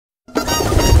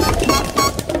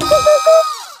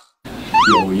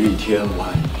天晚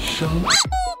上，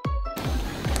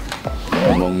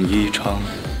梦一场。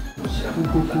我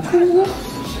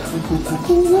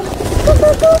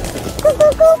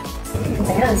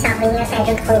说你下回应该带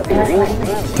只烤乳鸽出来。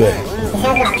对。你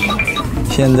现在想吃？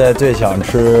现在最想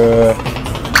吃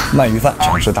鳗鱼饭，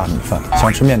想吃大米饭，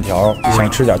想吃面条，想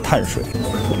吃点碳水。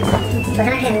我当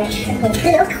时也没吃，你吃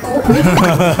流口。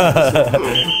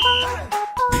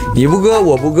你不割，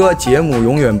我不割，节目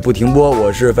永远不停播。我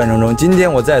是范丞丞，今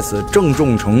天我在此郑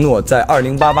重承诺，在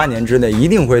2088年之内一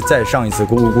定会再上一次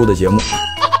咕咕咕的节目。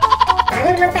咱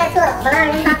就说在座的活到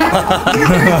2088。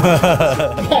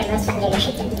为什么选这个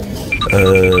时间？就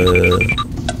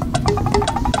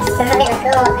是为了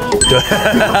割我呗。对。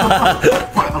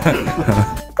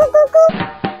咕咕咕。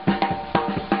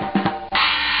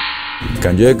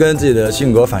感觉跟自己的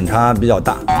性格反差比较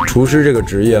大。厨师这个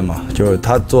职业嘛，就是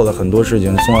他做了很多事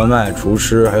情，送外卖、厨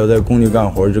师，还有在工地干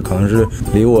活，这可能是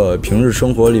离我平日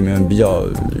生活里面比较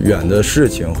远的事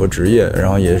情和职业，然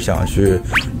后也想去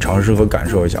尝试和感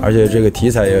受一下，而且这个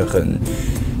题材也很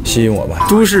吸引我吧。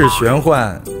都市玄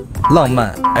幻、浪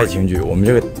漫爱情剧，我们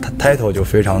这个 title 就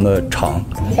非常的长。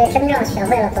所以真正学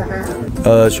会了做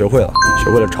饭？学会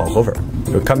了炒河粉，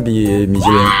就堪比米其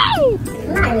林。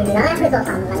那你原来会做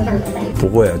饭吗？完全不会。不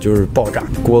会啊，就是爆炸，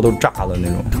锅都炸了那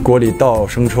种。锅里倒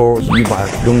生抽，一把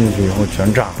扔进去以后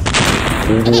全炸了，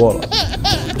糊锅了。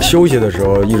休息的时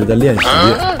候一直在练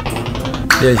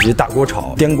习大锅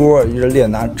炒，颠锅一直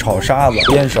练拿炒沙子、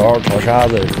颠勺炒沙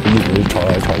子，一直炒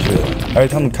来炒去的。而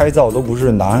且他们开灶都不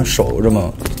是拿手这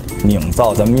么拧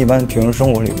灶，咱们一般平时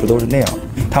生活里不都是那样？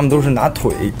他们都是拿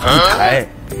腿一抬，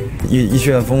一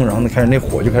旋风，然后开始那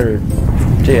火就开始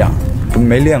这样。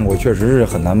没练过，确实是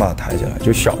很难把它抬起来，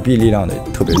就小臂力量得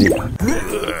特别厉害。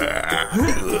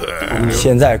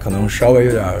现在可能稍微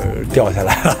有点掉下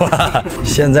来了吧，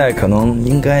现在可能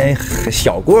应该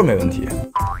小锅没问题。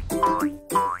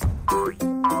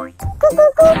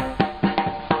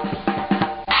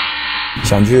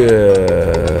想去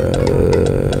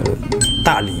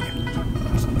大理，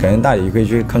感觉大理可以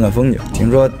去看看风景。听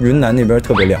说云南那边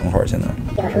特别凉快，现在。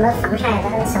有什么防晒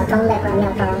的小装备或者妙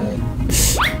招？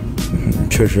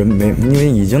确实没，因为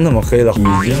已经那么黑了，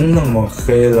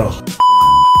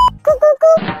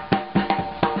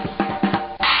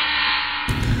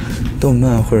动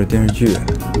漫或者电视剧，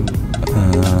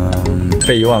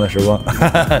被遗忘的时光，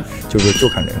就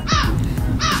看这个。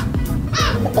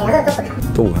别的都不看。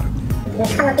都不看。你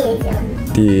看到第几集了？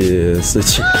第4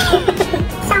期。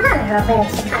下饭的时候会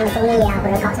去看个综艺啊，或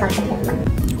者搞笑视频吗？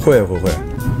会，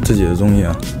自己的综艺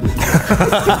啊。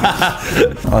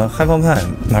嗨放派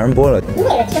马上播了。那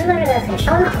个听说是个很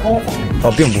烧脑的一个节目。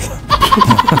哦，并不。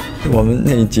我们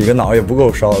那几个脑也不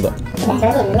够烧的。我觉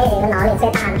得你们那几个脑里最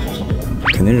大的是谁？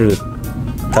肯定是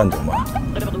蛋总吧。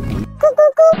咕咕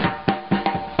咕。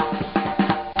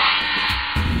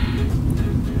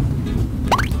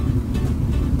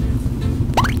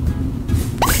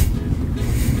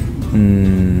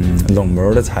冷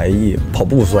门的才艺，跑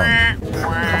步算吗？我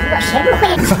谁不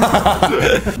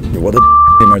会？我的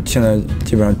里面现在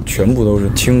基本上全部都是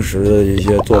轻食的一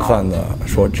些做饭的，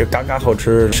说这嘎嘎好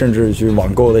吃，甚至去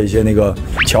网购的一些那个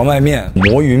荞麦面、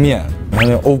魔芋面，然后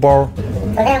那欧包。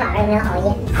昨天晚上有没有熬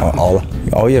夜？熬了，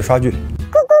熬夜刷剧。咕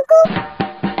咕咕。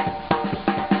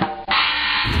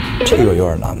这个有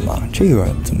点难吧？这个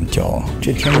怎么教啊？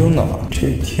这天扔的，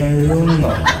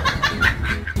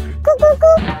咕咕咕。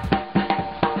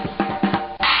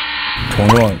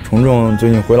虫虫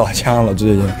最近回老家了，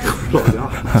最近。老家。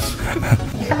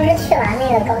他不是去完那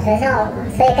个搞学校了吗？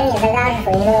所以跟你在家是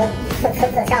属于一个辞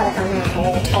子校的状态，还是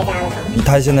拆家的状态？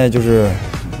他现在就是，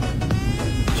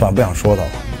算了，不想说他了，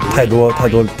太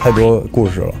多故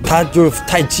事了。他就是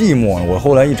太寂寞了。我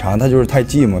后来一查，他就是太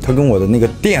寂寞，他跟我的那个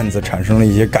垫子产生了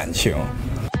一些感情。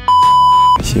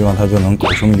希望他就能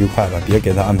狗生愉快吧，别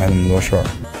给他安排那么多事儿。